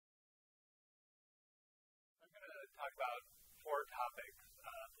talk about four topics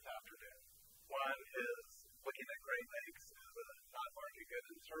this afternoon. One is looking at Great Lakes as a non-market good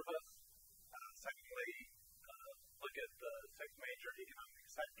and service. Secondly, look at the six major economic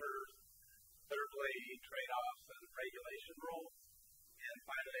sectors. Thirdly, trade-offs and regulation rules. And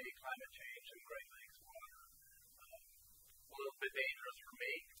finally, climate change and Great Lakes water. A little bit dangerous for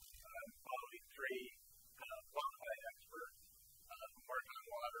me. I'm following three qualified experts who work on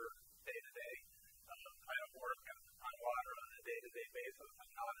water day to day. I don't work on water on a day-to-day basis.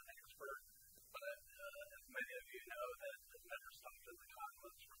 I'm not an expert, but as many of you know, that has never stopped as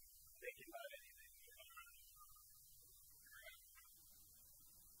economists from thinking about anything.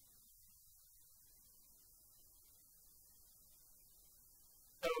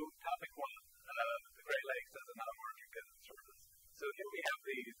 So, topic one, the Great Lakes as a non-market good and service. So here we have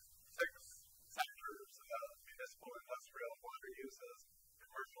these six sectors: municipal, industrial, water uses,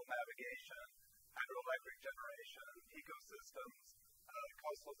 commercial navigation, hydroelectric generation, ecosystems,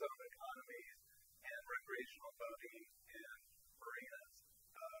 coastal zone economies, and recreational boating and marinas.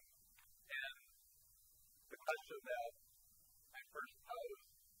 And the question that I first pose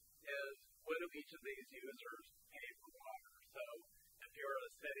is, what do each of these users pay for water? So if you're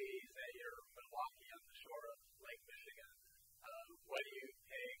a city, say you're Milwaukee on the shore of Lake Michigan, what do you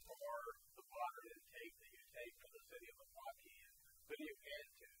pay for the water intake that you take for the city of Milwaukee? And who do you pay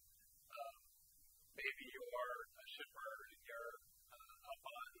it to? Maybe you're a shipper and you're up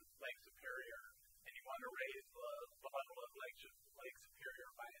on Lake Superior and you want to raise the level of Lake Superior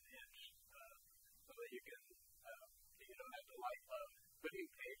by an inch so that you don't have to light load. Who do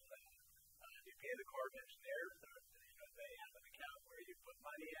you pay for that? Do you pay the Corps of Engineers? Or, they have an account where you put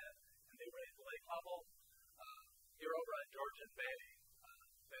money in and they raise the lake level. You're over at Georgian Bay.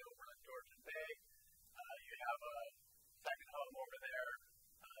 Say over at Georgian Bay, you have a second home over there.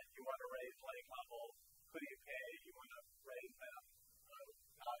 You want to raise lake levels. Who do you pay? You want to raise them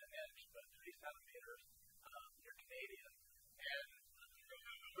not an inch, but 3 centimeters. You're Canadian. And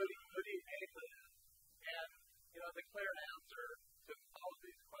who do you pay for that? And, the clear answer to all of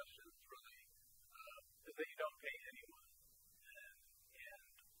these questions really is that you don't pay anyone.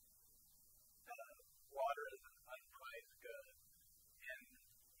 And water is an unpriced good. And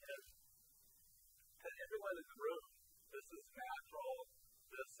to everyone in the room, this is natural.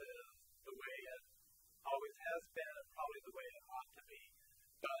 This is the way it always has been and probably the way it ought to be.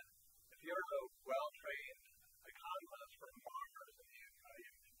 But if you're a well-trained economist from Mars and you've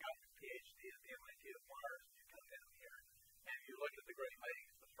got your PhD at the MIT of Mars, you come down here and you look at the Great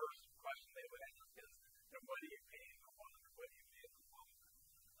Lakes, the first question they would ask is, what do you pay for water? What do you pay for water?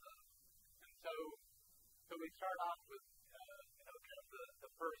 And so we start off with, kind of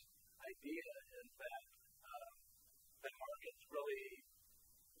the first idea is that the markets really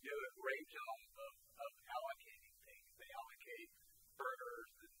do a great job of allocating things. They allocate burgers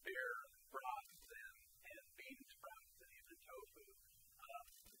and beer and broths and bean sprouts and even tofu.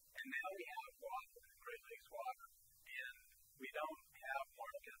 And now we have water, Great Lakes water, and we don't have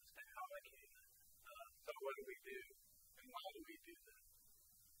markets to allocate it. So what do we do? And why do we do that?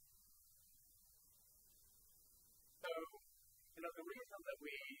 So, the reason that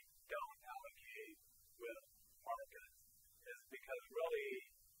we don't allocate with markets is because really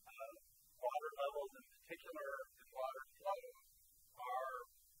water levels in particular and water flow are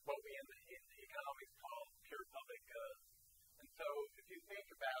what we in the economics call pure public goods. And so if you think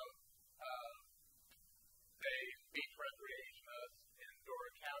about, say, beach recreationists in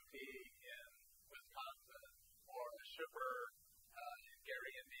Dora County in Wisconsin, or a shipper in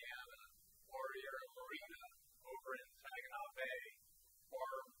Gary, Indiana, or you're a marina over in Saginaw Bay, or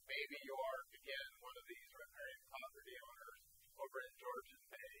maybe you are, again, one of these riparian property owners over in Georgian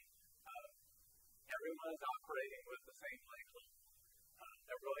Bay. Everyone is operating with the same lake level.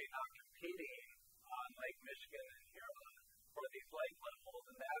 They're really not competing on Lake Michigan-Huron for these lake levels,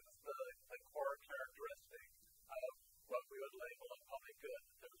 and that's the core characteristic of what we would label a public good.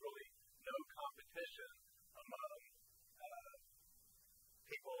 There's really no competition among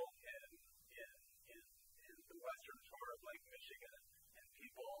people in the western shore of Lake Michigan and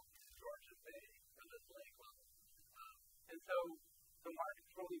people in Georgian Bay for this lake level. And so the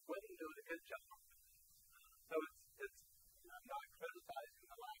markets really wouldn't do a good job. So I'm not criticizing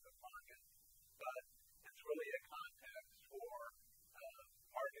the lack of markets, but it's really a context for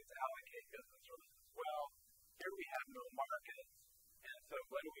markets allocate goods and services. Well, here we have no markets,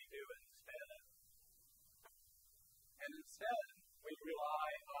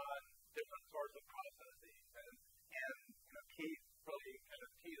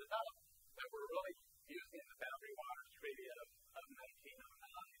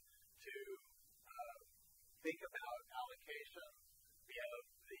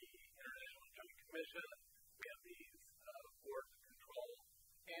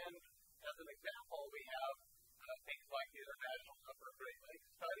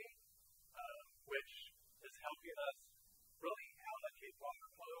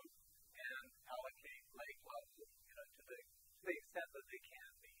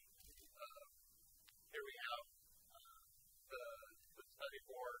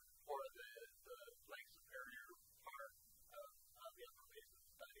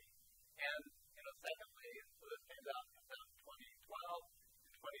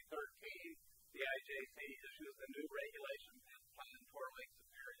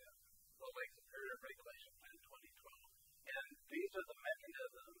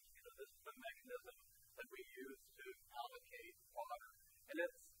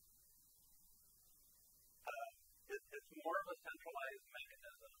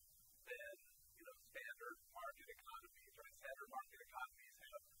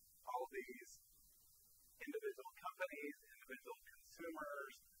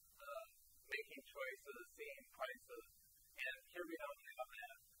 choices, seeing prices, and here we don't have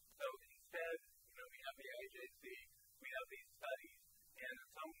that. So instead, we have the IJC, we have these studies, and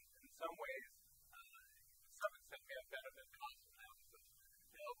in some ways, to some extent, we have benefit cost analysis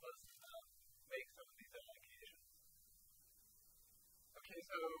to help us make some of these allocations. Okay,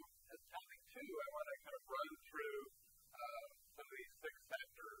 so as topic 2, I want to kind of run through some of these 6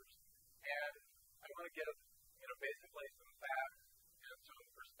 sectors, and I want to give, basically some facts and some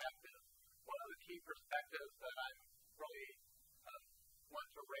perspectives. One of the key perspectives that I really want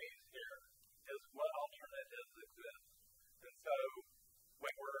to raise here is what alternatives exist. And so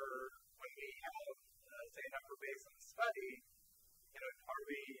when we have, say, an upper basin study,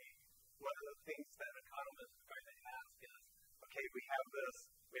 one of the things that economists are going to ask is, okay, we have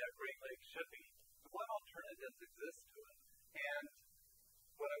Great Lakes shipping, so what alternatives exist to it? And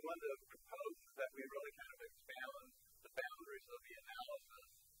what I want to propose is that we really kind of expand the boundaries of the analysis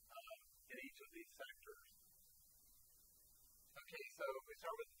in each of these sectors. Okay, so we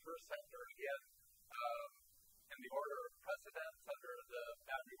start with the first sector again. In the order of precedence under the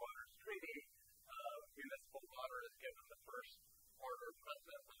Boundary Waters Treaty, municipal water is given the first order of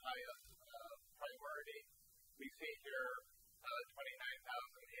precedence, the highest priority. We see here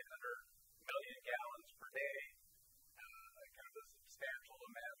 29,800 million gallons per day, kind of a substantial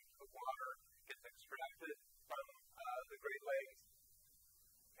amount of water gets extracted from the Great Lakes.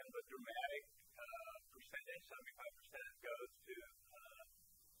 Kind of a dramatic percentage, 75% goes to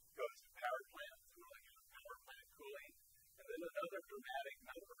power plants, really kind of power plant cooling. And then another dramatic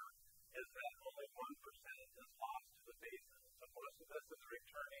number is that only 1% is lost to the basin. So most of this is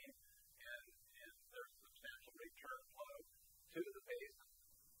returning, and there's substantial return flow to the basin.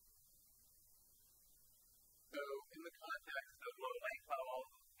 So in the context of low lake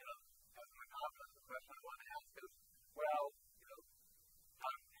levels, as an economist, the question I want to ask is, well,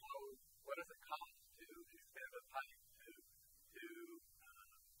 what does it cost to extend a pipe, to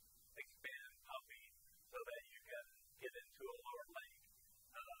expand pumping so that you can get into a lower lake?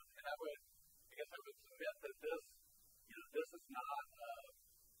 And I guess I would submit that this is not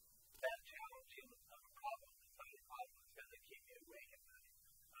that challenging of a problem. It's not a problem that's going to keep you awake at night.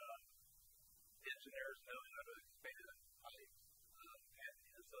 Engineers know how to expand pipes,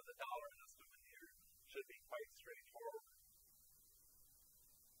 and so the dollar estimate here should be quite straightforward.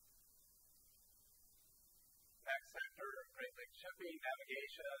 Next sector, Great Lakes shipping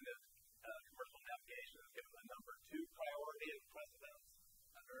navigation commercial navigation is given the number 2 priority and precedence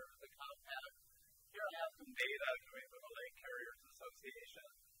under the compact. Here I have some data coming from the Lake Carriers Association,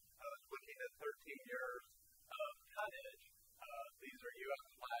 looking at 13 years of tonnage. These are U.S.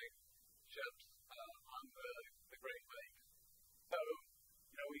 flagged ships on the Great Lakes. So,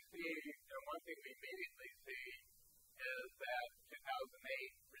 we see, one thing we immediately see is that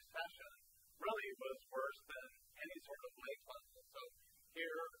 2008 recession really was worse than any sort of lake level. So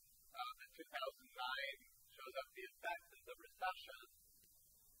here, the 2009 shows up the effect of the recession.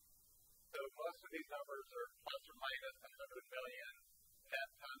 So most of these numbers are plus or minus 100 million net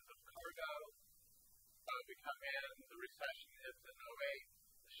tons of cargo. We come in, the recession hits in 2008,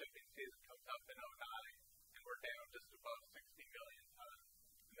 the shipping season comes up in 2009, and we're down just above 60 million tons,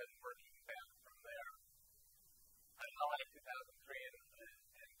 and then working back from there. Unlike 2003 and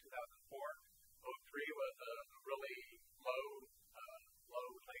 2004, 2003 was a really low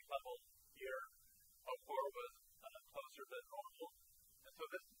lake level year. 2004 was closer to normal. And so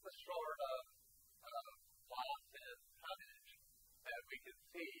this is the sort of loss in tonnage that we can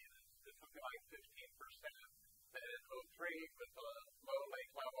see is something like 15%. That in 2003 with the low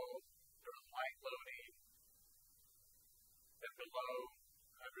lake levels, there was light loading, and below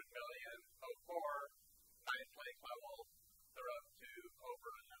 100 million. 2004, nice lake levels, they're up to over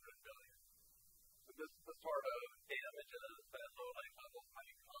 100 million. So this is the sort of damages that low lake levels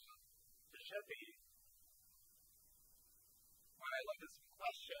might cause to shipping. When I look at some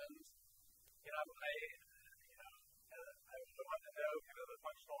questions, I want to know kind of the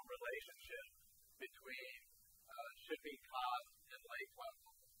functional relationship between shipping costs and lake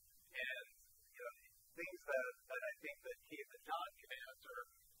levels. And, things that I think that Keith and John can answer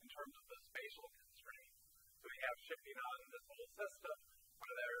in terms of the spatial constraints. So we have shipping on this whole system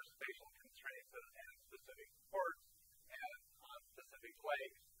where there are spatial constraints and specific ports and on specific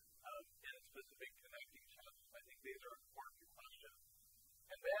lakes and specific connecting channels. I think these are important questions.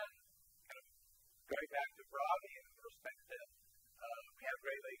 And then, kind of going back to broadening the perspective, we have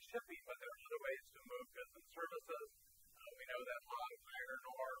Great Lakes shipping, but there are other ways to move goods and services. We know that long iron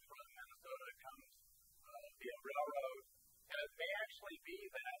ore from Minnesota comes via railroad, and it may actually be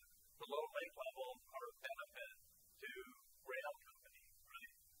that the low lake levels are a benefit to rail companies,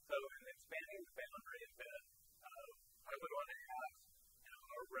 right? So in expanding the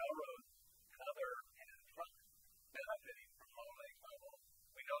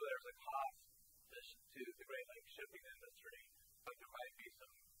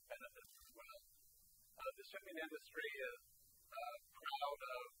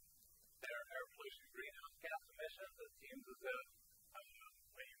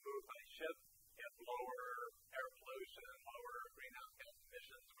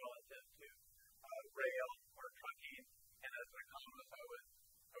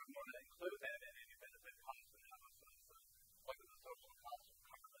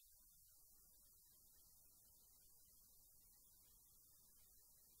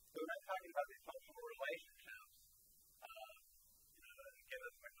about these functional relationships, again,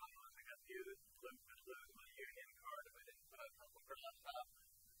 as McDonald's, I guess you would lose my union card if I didn't put a couple graphs up.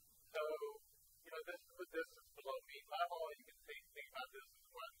 So, this is below mean level. You can think about this as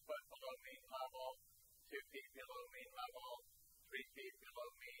 1 foot below mean level, 2 feet below mean level, 3 feet below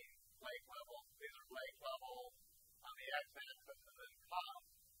mean lake level. These are lake levels on the x-axis and then cost.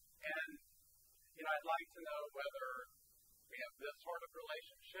 And, I'd like to know whether we have this sort of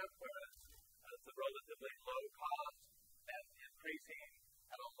relationship where it's a relatively low cost and increasing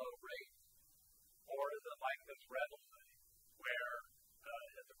at a low rate, or is it like this red line where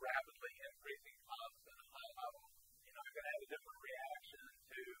it's a rapidly increasing cost at a high level? I'm going to have a different reaction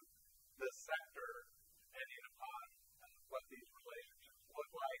to this sector depending upon what these relationships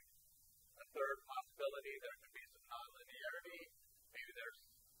look like. A third possibility, there could be some nonlinearity. Maybe there's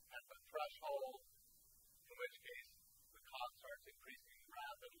kind of a threshold, in which case the cost starts increasing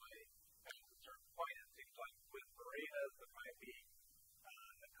rapidly. At a certain point, it seems like with marinas, there might be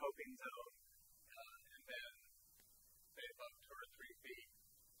a coping zone, and then, say, about 2 or 3 feet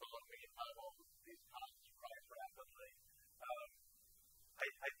below mean level, these costs rise rapidly.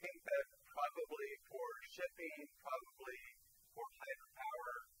 I think that probably for shipping, probably for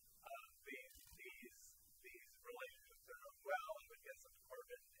hydropower, these relationships are well. I would get some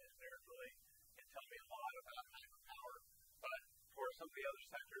Corbin engineers really can tell me a lot about hydropower. But for some of the other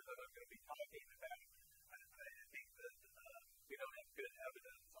sectors that I'm going to be talking about, I think that we don't have good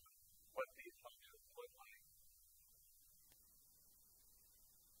evidence on what these functions look like.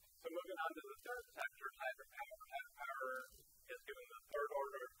 So moving on to the third sector, hydropower. Hydropower is given the third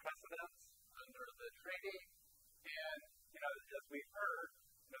order of precedence under the treaty. And, as we've heard,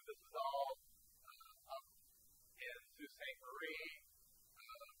 this is all up in Sault Ste. Marie,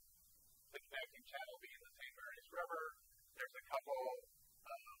 the connecting channel being the St. Mary's River. There's a couple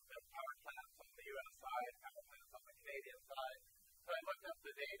of power plants on the U.S. side, power plants on the Canadian side. So I looked up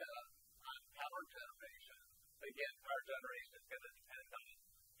the data on power generation. Again, power generation is going to depend on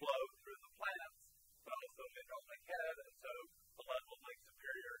flow through the plants, but also hydraulic head, and so the level of Lake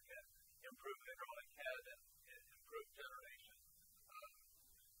Superior can improve hydraulic head and improve generation.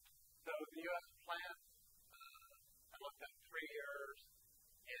 So the U.S. plants, I looked at 3 years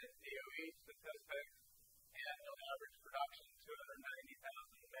in DOE statistics, and on average production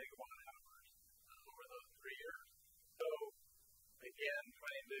 290,000 megawatt hours over those 3 years. So again,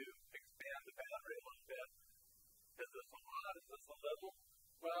 trying to expand the boundary a little bit. Is this a lot? Is this a little?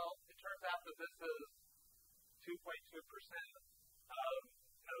 Well, it turns out that this is 2.2% of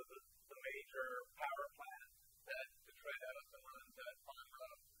the major power plant that the Tradeoffs runs at Farm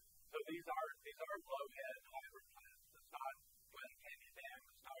Road. So these are low head hydro plants. It's not Glen Canyon Dam.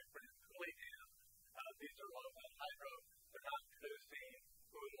 It's not Grand Coulee Dam. These are low head hydro. They're not producing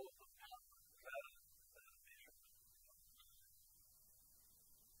oodles of power. Is that an issue?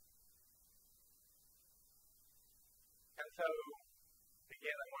 And so,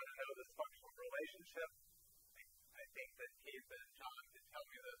 again, I want to know this functional relationship. I think that Keith and John can tell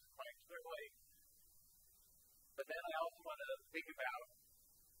me this quite clearly. But then I also want to think about,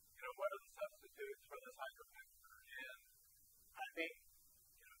 what are the substitutes for this hydropower? And I think,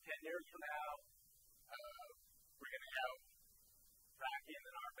 10 years from now, we're going to have fracking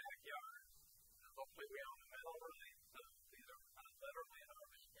in our backyards. And hopefully we own the metal rights, so these are kind of literally in our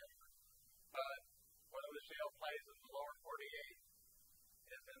backyard. But one of the shale plays in the lower 48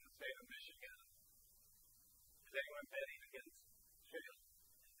 is in the state of Michigan. Is anyone betting against shale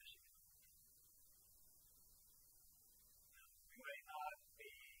in Michigan? No, we might not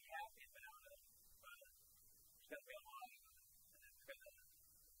be happy about it, but there's going to be a lot of it, and it's going to,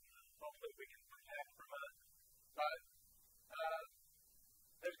 hopefully we can protect from it. But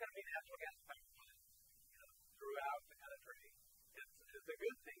there's going to be natural gas power plants, throughout the country. It's a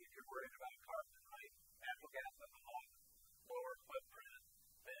good thing if you're worried about carbon, right? Natural gas has a lot lower footprint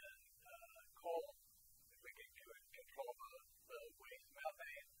than coal, if we can control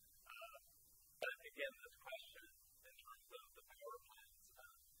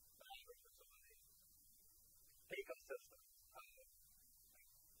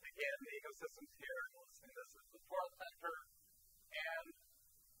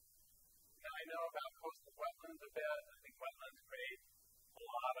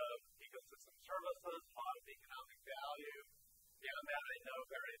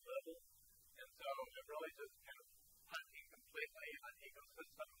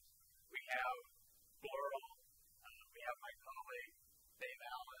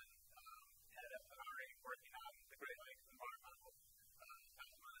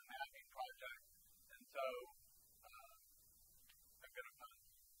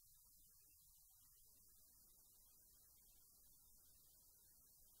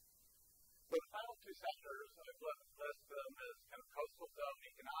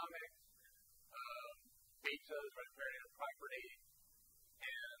riparian property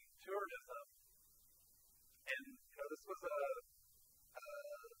and tourism. And, this was a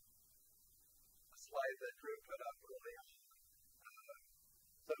slide that Drew put up early on.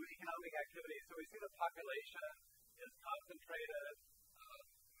 So economic activity. So we see the population is concentrated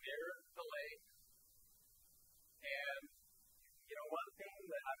near the lake. And, one thing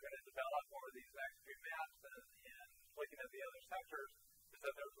that I'm going to develop over these next few maps and looking at the other sectors is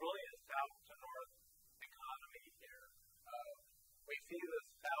that there's really a south to north economy here. We see the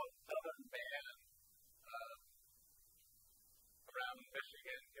southern band around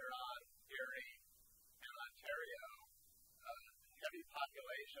Michigan, Huron, Erie, and Ontario, heavy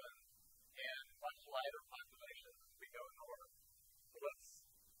population and much lighter populations as we go north. So let's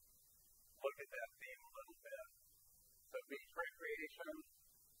look at that theme a little bit. So beach recreation,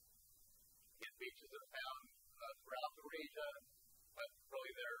 beaches are found throughout the region, but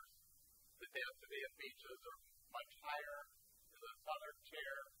really the density of beaches are much higher in the southern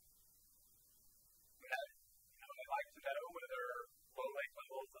tier. I'd like to know whether low lake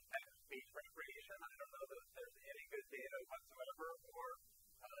levels affect beach recreation. I don't know that there's any good data whatsoever or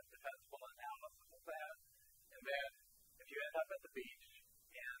defensible analysis of that. And then if you end up at the beach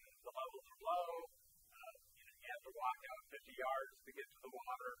and the levels are low, you have to walk out 50 yards to get to the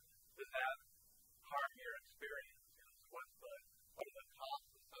water, does that harm your experience? What are the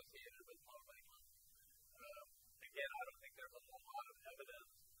costs associated with low lake levels? Again, I don't think there's a whole lot of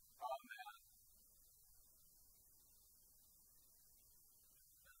evidence on that.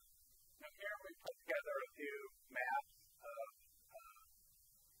 Now here we put together a few maps of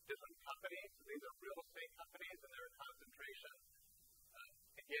different companies. So these are real estate companies and their concentration.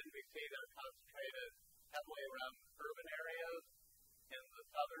 Again, we see they're concentrated heavily around urban areas in the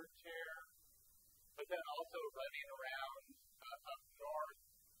southern tier, but then also running around up north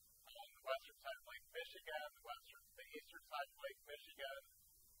on the western side of Lake Michigan, the eastern side of Lake Michigan.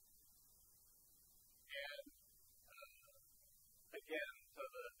 And again, so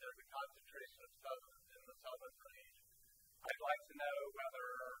there's a concentration of in the southern range. I'd like to know whether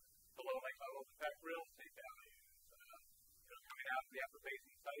the low lake levels affect real estate values. Coming out of the upper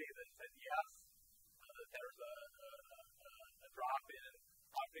basin study that said yes, that there's a drop in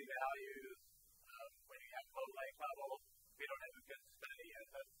property values when you have low lake levels. We don't have a good study yet.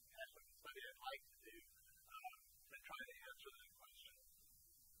 That's actually the study I'd like to do to try to answer that question.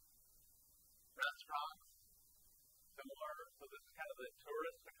 Restaurants, similar. So this is kind of the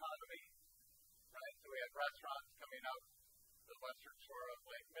tourist economy, right? So we have restaurants coming up the western shore of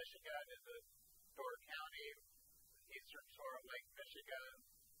Lake Michigan into Door County, the eastern shore of Lake Michigan,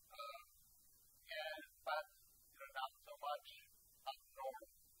 but not so much up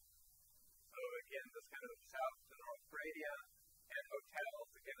north. So again, this kind of south to north gradient, and hotels,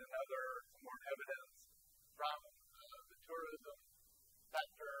 again, some more evidence from the tourism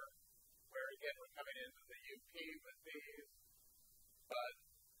sector, where again we're coming into the UP with these, but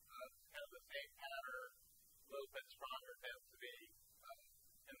kind of the same pattern, a little bit stronger density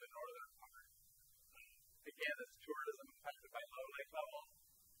in the northern part. Again, is tourism affected by low lake levels?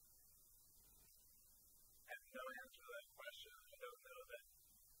 I have no answer to that question. I don't know that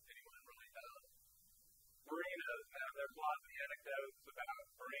anyone really does. Marinas, now there's lots of anecdotes about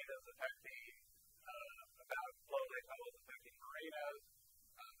marinas affecting, about low lake levels affecting marinas.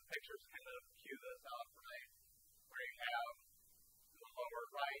 The pictures kind of cue this up, right? Where you have the lower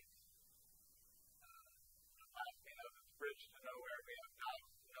right, the last thing of it's bridge to nowhere, we have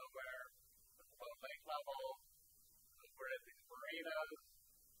docks to nowhere, with the low lake level. We're at these marinas,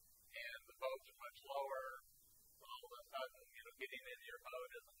 and the boats are much lower. So all of a sudden, getting into your boat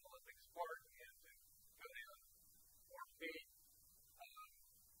is an Olympic sport. You have to go down 4 feet.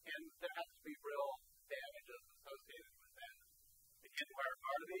 And there has to be real damages associated with that. Again, where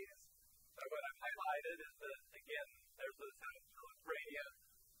are these? So what I've highlighted is that, again, there's a south to north gradient.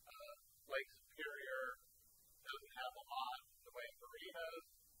 Lake Superior doesn't have a lot in the way of marinas,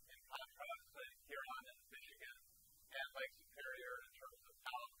 in contrast to Huron and Michigan, and Lake Superior in terms of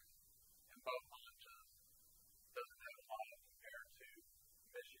docks and boat launches doesn't have a lot compared to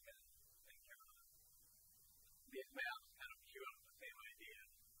Michigan and Huron. These maps kind of cue up the same idea.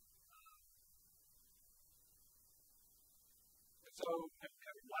 So I'm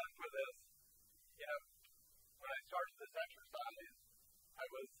kind of left with this. When I started this exercise, I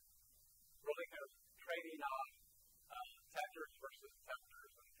was really kind of trading off sectors versus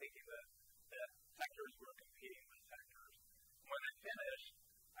sectors and thinking that sectors were competing with sectors. When I finished,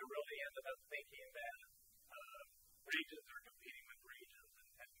 I really ended up thinking that regions are competing with regions.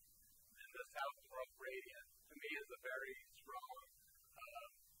 And the south to north gradient, to me, is a very strong,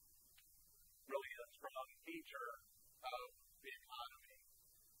 really a strong feature of the economy.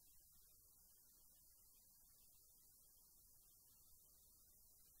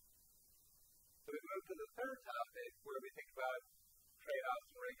 So we move to the third topic where we think about trade-offs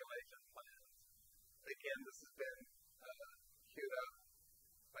and regulation plans. Again, this has been queued up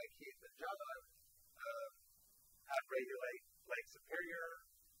by Keith and John. How to regulate Lake Superior.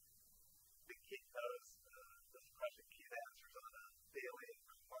 Keith knows this question Keith answers on a daily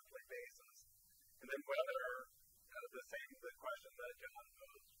and monthly basis. And then whether the question that John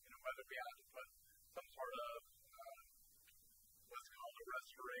posed, whether we have to put some sort of what's called a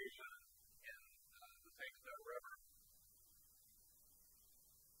restoration in the St. Clair River.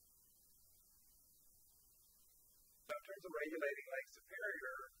 So in terms of regulating Lake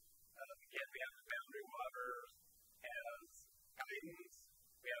Superior, again, we have the boundary waters as guidance.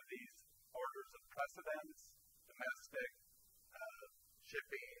 We have these orders of precedence, domestic,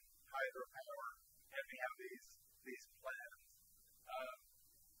 shipping, hydropower, and we have these plans.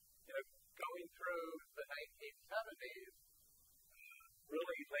 Going through the 1970s,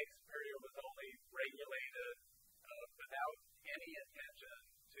 really Lake Superior was only regulated without any attention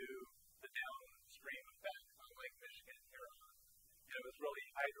to the downstream effects on Lake Michigan-Huron. It was really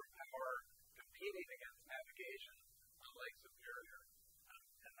hydropower competing against navigation on Lake Superior.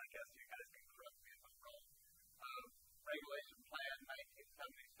 And I guess you guys can correct me if I'm wrong. Regulation Plan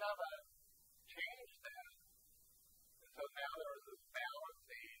 1977 changed that. And so now there was this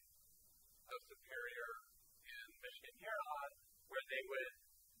balancing of Superior and Michigan-Huron where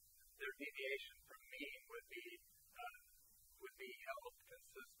their deviation from mean would be held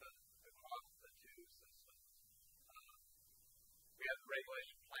consistent across the two systems. We had the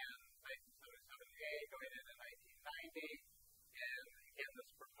Regulation Plan 1977A going into 1990, and again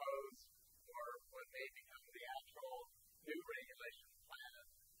this proposed for what may become the actual new Regulation Plan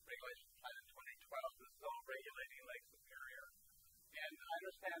 2012 is still regulating Lake Superior. And I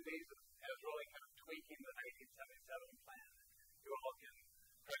understand these as really kind of tweaking the 1977 plan. You all can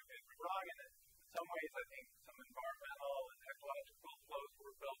correct me if I'm wrong, and in some ways I think some environmental and ecological flows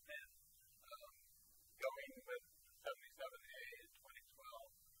were built in going with 77A in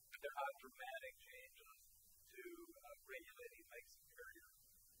 2012, but they're not dramatic changes to regulating Lake Superior.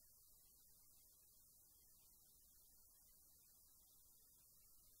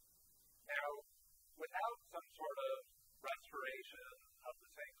 Now, without some sort of restoration of the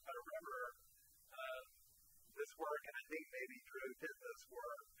St. Clair River, this work, and I think maybe Drew did this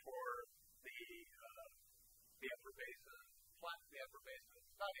work for the Upper Basin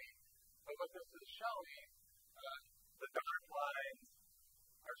study, but what this is showing, the dark lines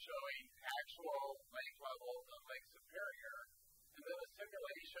are showing actual lake levels on Lake Superior, and then a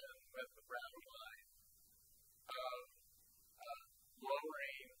simulation with the brown line of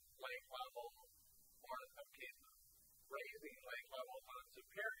lowering lake levels, or in some cases raising lake levels on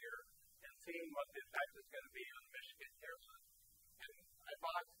Superior, and seeing what the effect is going to be on Michigan-Huron. And I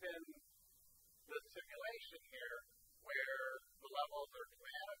boxed in the simulation here where the levels are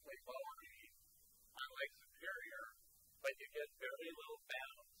dramatically lowering on Lake Superior, but you get very little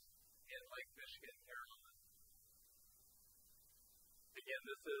bounce in Lake Michigan-Huron. Again,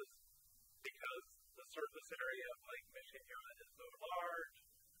 this is because the surface area of Lake Michigan-Huron is so large,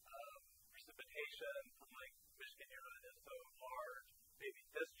 precipitation from Lake Michigan-Huron is so large, maybe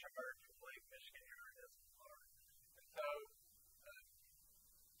discharge from Lake Michigan-Huron is so large. And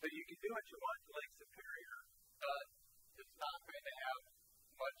so you can do what you want to Lake Superior, but it's not going to have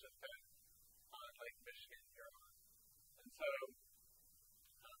much effect on Lake Michigan-Huron. And so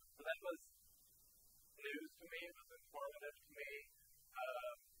that was news to me, it was informative to me.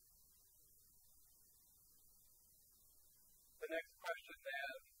 The next question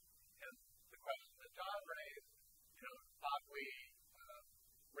then is the question that John raised, thought we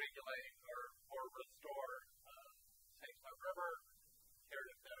regulate or restore St. Clair River. Here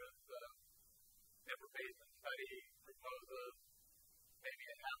is the Upper Basin study proposes maybe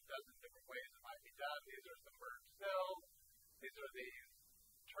a half dozen different ways it might be done. These are submerged cells. These are these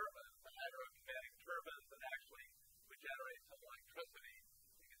turbines, the hydrokinetic turbines that actually would generate some electricity.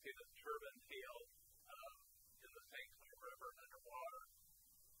 You can see this turbine field in the St. Clair River underwater.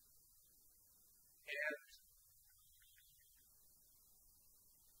 And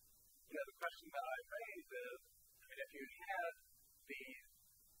the question that I raise is, if you had these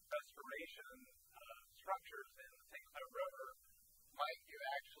restoration structures in the St. Clair River, might you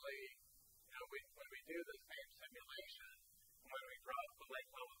actually, when we do the same simulation, when we drop the lake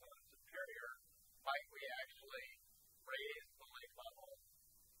levels on Superior, might we actually raise the lake level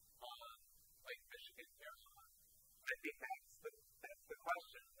on Lake Michigan-Huron? I think that's the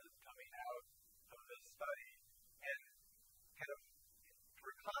question that's coming out of this study.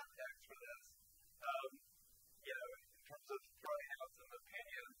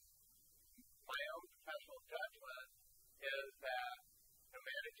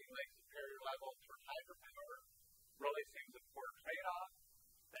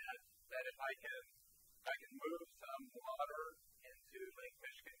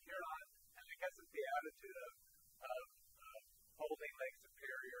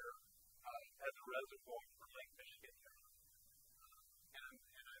 reservoir for Lake Michigan-Huron.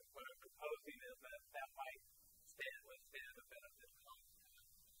 And what I'm proposing is that might withstand a benefit cost.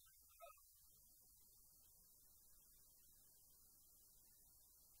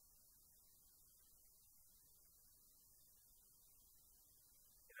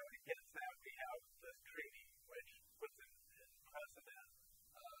 Against that, we have this treaty which puts in precedent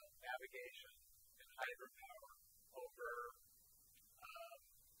navigation and hydropower over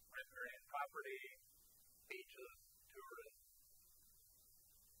riparian property, beaches, tourism.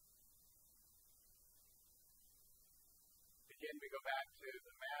 Again, we go back to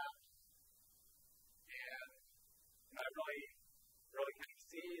the map, and I really kind of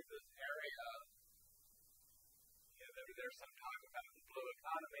see this area. There's some talk about the blue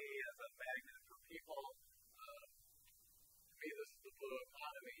economy as a magnet for people. To me, this is the blue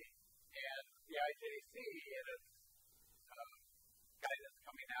economy, and the IJC in its guidance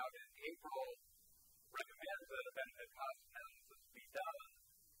coming out in April recommends that a benefit cost analysis be done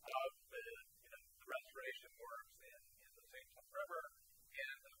of the restoration works in the St. John River,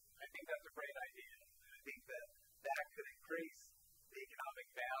 and I think that's a great idea. I think that could increase the economic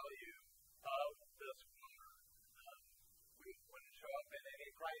value of this water. We wouldn't show up in any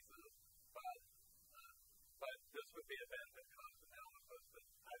prices, but this would be a benefit cost analysis that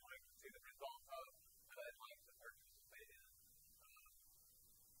I'd like to see the results of, and I'd like to participate in.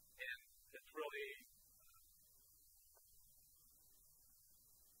 And it's really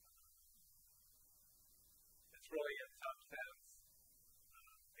in some sense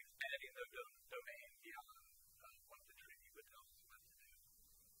expanding the domain beyond what the treaty would tell us what to do.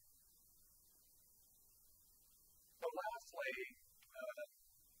 So lastly,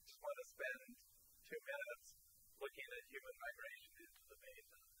 just want to spend 2 minutes looking at human migration into the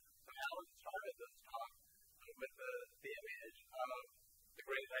basin. So Alan started this talk with the image of the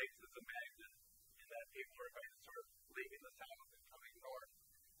Great Lakes as a magnet, in that people are going to start leaving the south and coming north.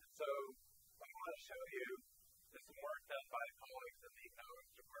 And so I want to show you some work done by colleagues in the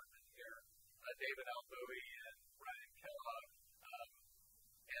economics department here. David Alboui and Ryan Kellogg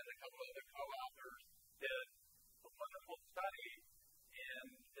and a couple other co-authors did a wonderful study, and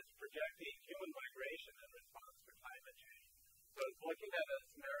it's projecting human migration in response to climate change. So it's looking at a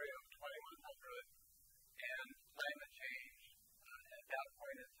scenario of 2100 and climate change at that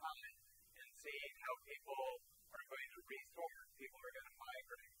point in time, and seeing how people are going to resort, people are going to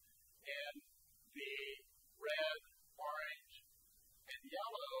migrate. And the red, orange, and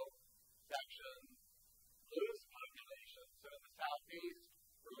yellow sections lose population. So in the southeast,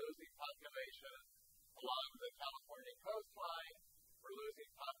 we're losing population. Along the California coastline, we're losing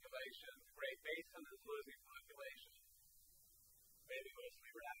population. The Great Basin is losing population. Maybe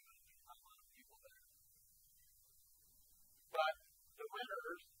mostly rapidly. Not a lot of people there. But the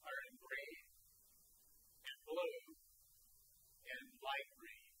winners are in green and blue and light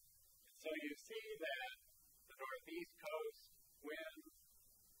green. And so you see that the northeast coast winds,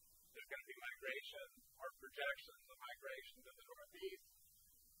 there's going to be migration or projections of migration to the northeast.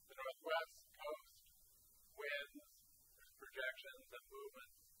 The northwest coast winds, there's projections and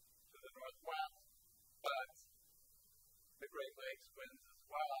movements to the northwest, but the Great Lakes winds as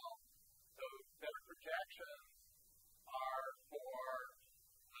well. So their projections are for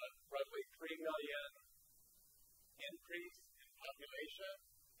a roughly 3 million increase in population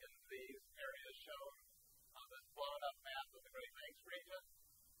in these areas shown on this blown up map of the Great Lakes region.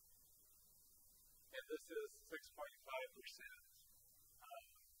 And this is 6.5%.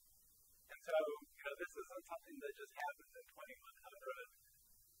 And so, this isn't something that just happens in 2100.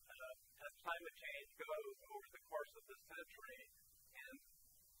 As climate change goes over the course of this century, and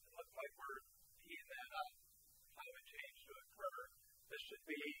it looks like we're teeing that up, climate change to occur, this should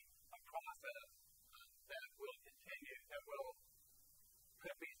be a process that will continue,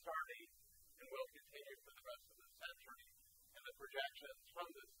 could be starting, and will continue for the rest of the century. And the projections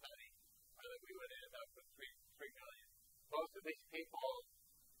from this study are that we would end up with 3 million. Most of these people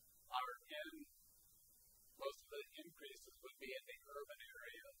are most of the increases would be in the urban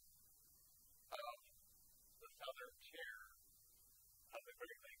areas of the southern tier of the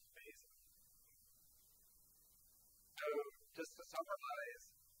Great Lakes Basin. So, just to summarize,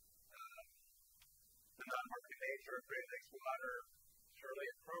 the non-market nature of Great Lakes water is surely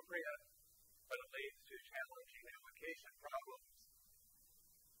appropriate, but it leads to challenging allocation problems.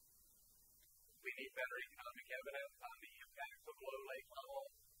 We need better economic evidence on the impacts of low lake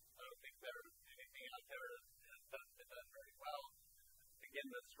levels. I don't think there's anything out there that's been done very well. Again,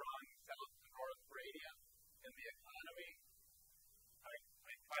 the strong south to north gradient in the economy. I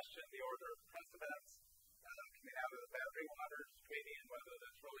question the order of precedence coming out of the boundary waters treaty and whether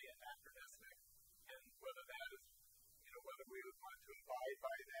that's really anachronistic. whether we would want to abide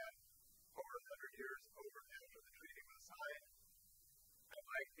by that over 100 years after the treaty was signed. I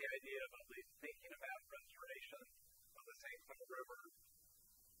like the idea of at least thinking about restoration of the St. Clair River.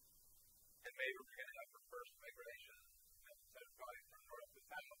 And maybe we're going to have reverse migration instead of going from north to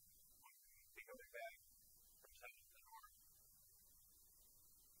south. We'll be coming back from south to north.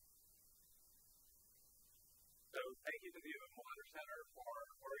 So thank you to the UN Water Center for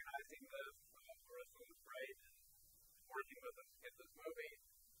organizing this.